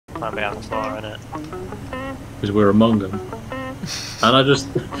Might be on the floor, innit? Because we're among them. And I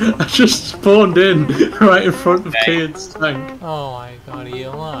just spawned in right in front of Kian's tank. Oh my god, are you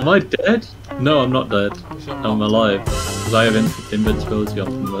alive? Am I dead? No, I'm not dead. I'm alive. Because I have invincibility on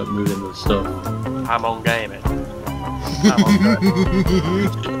from moving the stuff. I'm on gaming. I'm on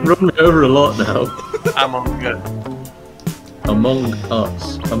good. Run me over a lot now. I'm on good. Among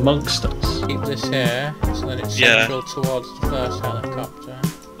us. Amongst us. Keep this here, so that it's central towards the first helicopter.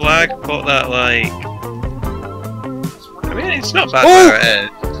 Flag, put that like... I mean, it's not bad where it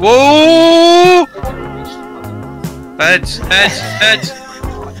is. Whoa! Heads, heads, heads!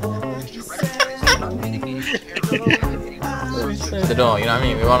 The door, you know what I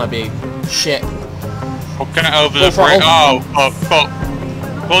mean? We want to be shit. I'll get over the brick. Oh, fuck, fuck.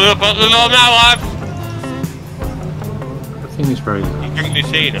 Pull up on the door now, lads! The thing is very... You drink this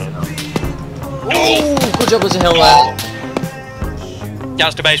here now. Oh, good job there's a hill there.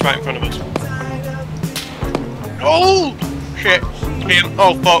 That's the base right in front of us. Oh! Shit. Ian,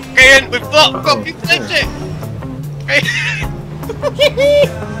 oh fuck. Ian, we've fucking flipped it!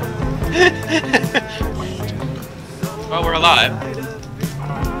 Well, we're alive.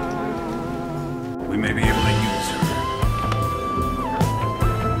 We may be able to use her.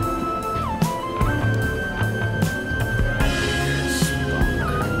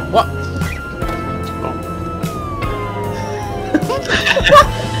 What?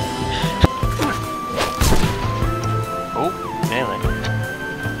 Oh, nearly.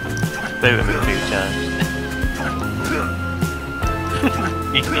 Boot him a few times.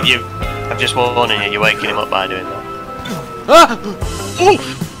 I'm just warning you, you're waking him up by doing that. Ah! Oh!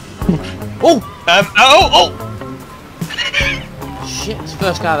 Oh! Oh! Shit, it's the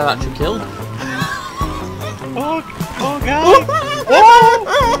first guy I've actually killed. Oh god!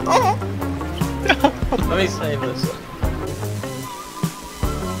 Let me save this.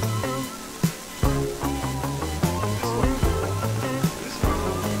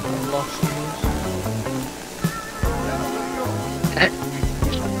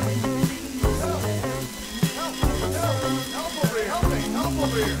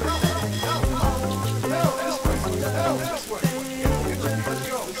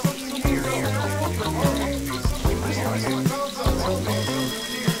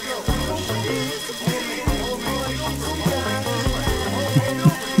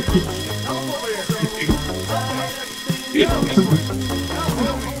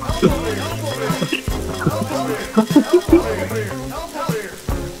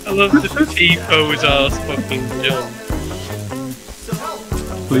 I love the T-pose ass fucking jump.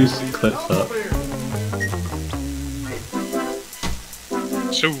 Please clip that.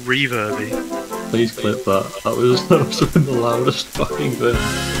 So reverby. Please clip that. That was the loudest fucking thing.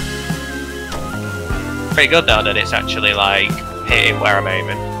 Pretty good though that it's actually like hitting where I'm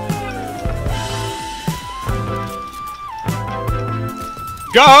aiming.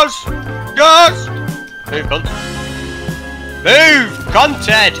 Guys! Guys! Move, cunt. Move!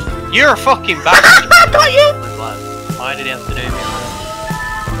 Conted! You're a fucking bastard! Got you! Why did he have to do me?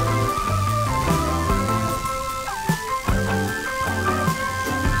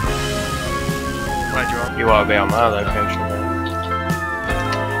 Where'd you want? You want to be on my location now.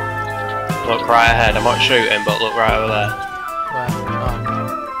 Look right ahead, I'm not shooting, but look right over there. Where? Oh.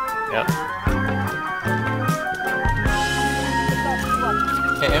 Yep.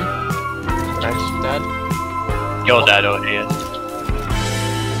 Hit him. Nice. Dead. You're dead over here.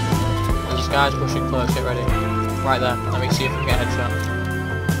 This guy's pushing close, get ready. Right there, let me see if we can get a headshot.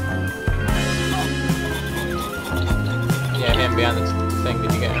 Yeah, him behind the thing,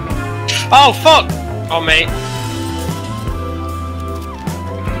 did you get him? Oh fuck! Oh mate.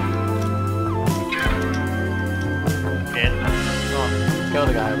 Yeah. Oh, kill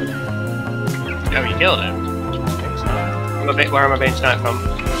the guy over there. Oh, you killed him? I think so. Where am I being sniped from?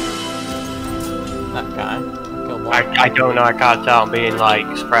 That guy. Killed one. I don't know, I can't tell, I'm being like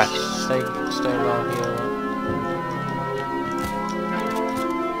suppressed. Stay low here.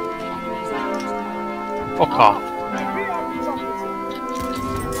 Fuck off.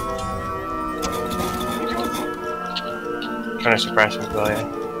 Trying to suppress him, though, yeah.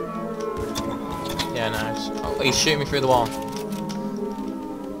 Yeah, nice. Oh, he's shooting me through the wall.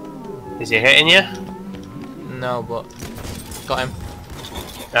 Is he hitting you? No, but got him.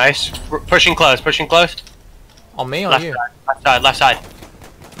 Nice. Pushing close, pushing close. On me or Left you? side, left side, left side.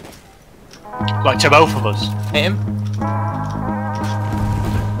 Like to both of us. Hit him.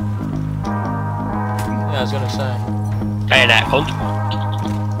 Yeah, I was gonna say. Bayonet, cunt.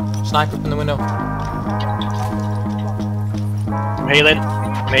 Snipe up in the window. I'm healing.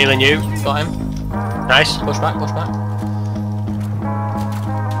 I'm healing you. Got him. Nice. Push back, push back.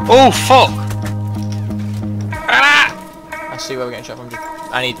 Oh fuck! Ah! I see where we're getting shot from.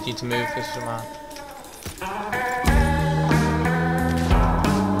 I need you to move this somehow.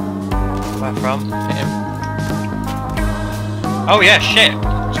 Where from? Hit him. Oh yeah, shit.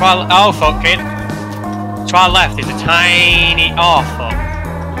 Oh fuck, kid. To our left is a tiny. Oh fuck.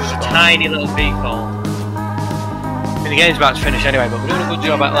 There's a tiny little beacon. I mean, the game's about to finish anyway, but we're doing a good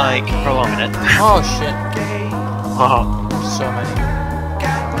job at like prolonging it. Oh shit. Oh. So many.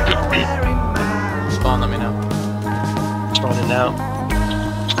 Spawn, let me know. Spawning now.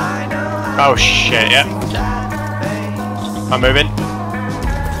 Oh shit, yeah. I'm moving.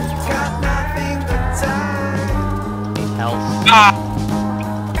 Need health. Ah!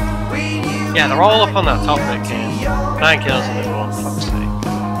 Yeah, they're all up on that top bit, kid. 9 kills in this one, fuck's sake.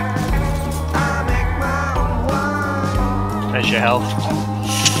 There's your health.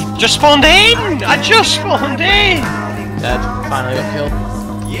 Just spawned in! I just spawned in! Dead. Finally got killed.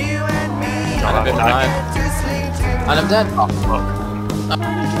 And a bit alive. And I'm dead. Oh fuck.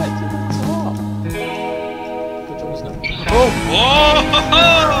 Oh! Whoa!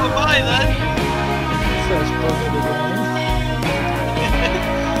 Bye then! First blood of the game.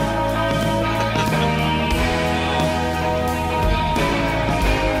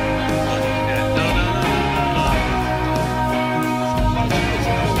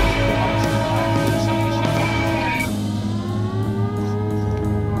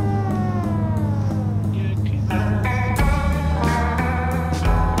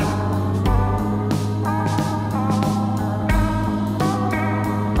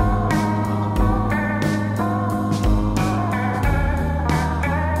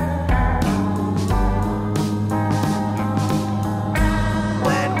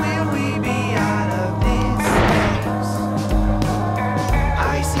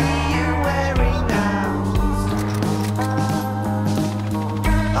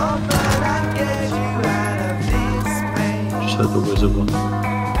 The wizard one.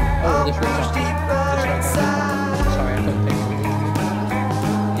 Oh, this one's on. Sorry, I couldn't think of it.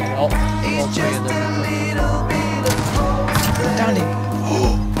 Yeah, all 3 of them. Down him!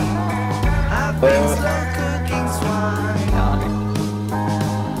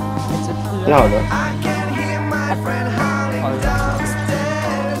 Ja, ne?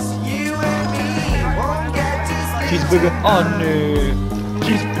 Cheeseburger. Oh no!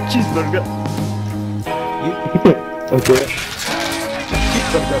 Cheeseburger. Okay.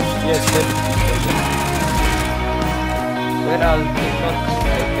 Cheeseburger. Yes, cheeseburger. Where are the shots?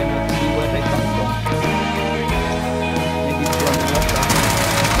 I cannot see where they come from. Maybe it's from the water.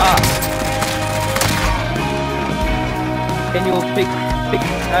 Ah! Can you pick the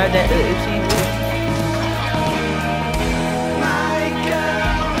see?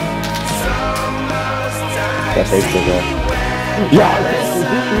 Das ist sogar. Ja, das ist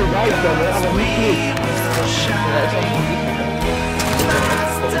so weit, aber nicht gut.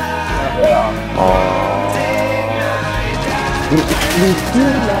 Ja. Oh.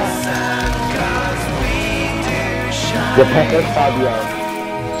 Der perfekt Fabian.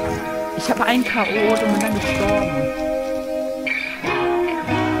 Ich habe einen K.O. und bin dann gestorben.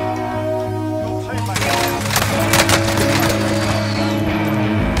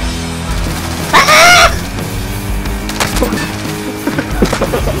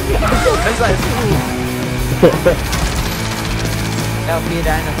 Besser als du. Ja, okay,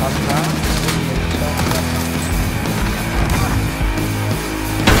 der eine passt da.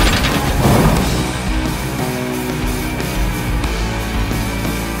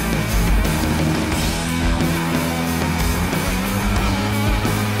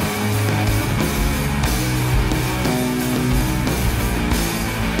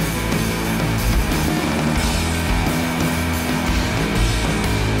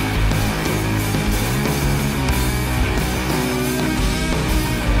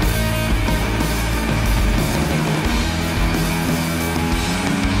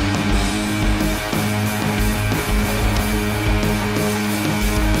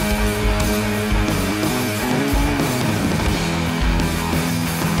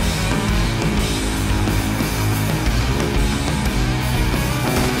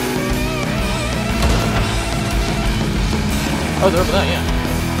 Oh, they're over there, yeah.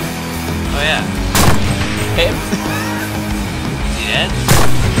 Oh yeah. Hit him. Yeah?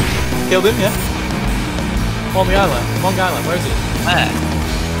 Killed him, yeah. One guy left. One guy left. Where is he? Where?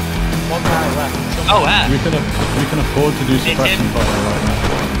 One guy left. Oh, where? We can afford to do suppression fire right now.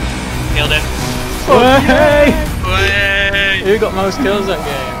 Killed him. Hey! Way! Who got most kills that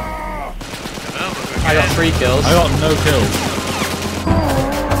game? I got 3 kills. I got no kills.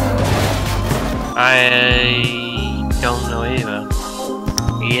 I don't know either.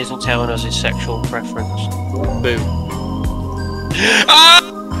 He isn't telling us his sexual preference. Boo. Ah!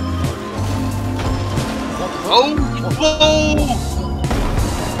 Oh! Whoa!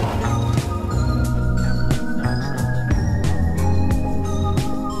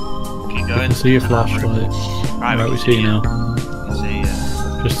 Keep I going. can see your flashlight. Right, Right, we see you now. See,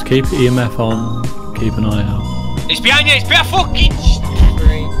 Just keep EMF on, keep an eye out. it's behind you! It's behind fucking!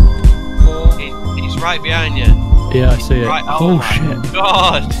 3, 4, It's right behind you. Yeah, I see it. Right, oh my shit.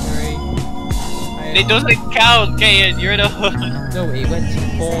 God! 3. It doesn't count, Kayan. You're in a hood. No, it went to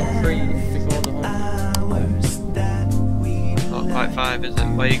 4, 3 before the home. Not quite 5, is it?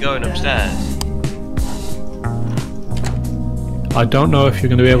 Where are you going upstairs? I don't know if you're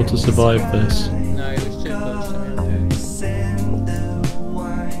going to be able to survive this. No, it was too close to me.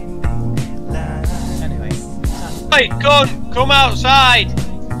 Anyway, Hey, come outside!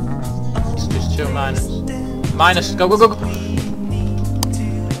 it's just 2 minus. Minus, go, go, go, go!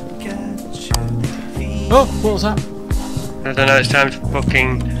 Oh, what was that? I don't know, it's time to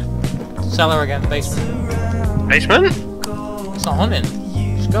fucking... Cellar again, basement. Basement? It's not hunting.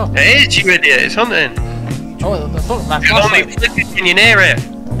 Just go. It is, you idiot, it's hunting. Oh, the fuck, my It's only flashlight. flickering when you're near it.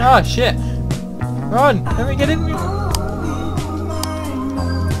 Oh, shit. Run, let me get in.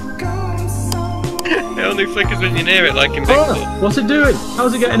 It only flickers when you're near it, like in Oh, Bigfoot. what's it doing?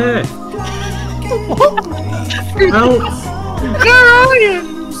 How's it getting here? Help! Where are you?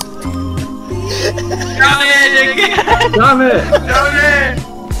 Down here again! Damn it! Down here!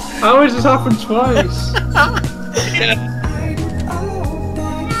 How has this happened twice?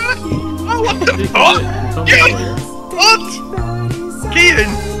 Oh, what the This is fuck? it. Come here. What? Keaton?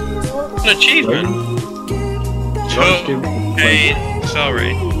 An achievement? Okay,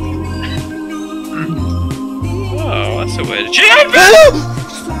 sorry. Oh, that's a weird achievement!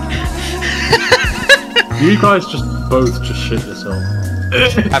 You guys just both just shit yourself.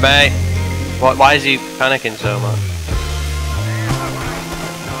 Hey mate, why is he panicking so much?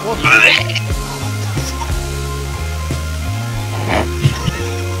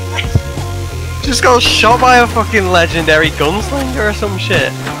 Just got shot by a fucking legendary gunslinger or some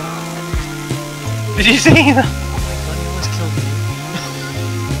shit. Did you see that?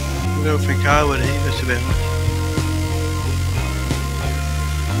 I don't think I would either, to be honest.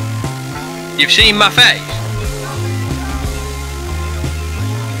 You've seen my face?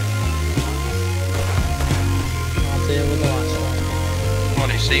 I'll deal with the last one.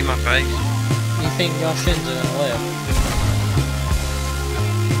 Want to see my face? You think your shins are gonna live?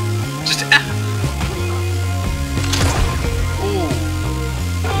 Just You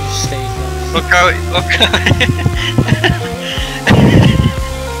just stage left. look how it. Look how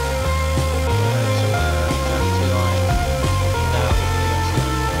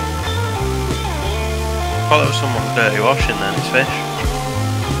Well, it was someone's dirty washing then, it's fish.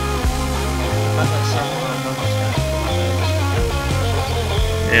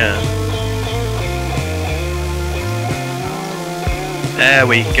 Yeah. There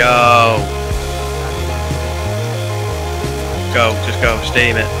we go. Go, just go,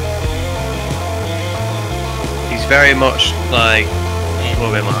 steam it. He's very much like,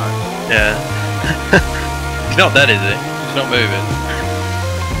 love him like, yeah. He's not dead, is he? He's not moving.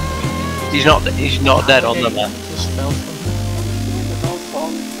 He's not dead on the map. Just fell from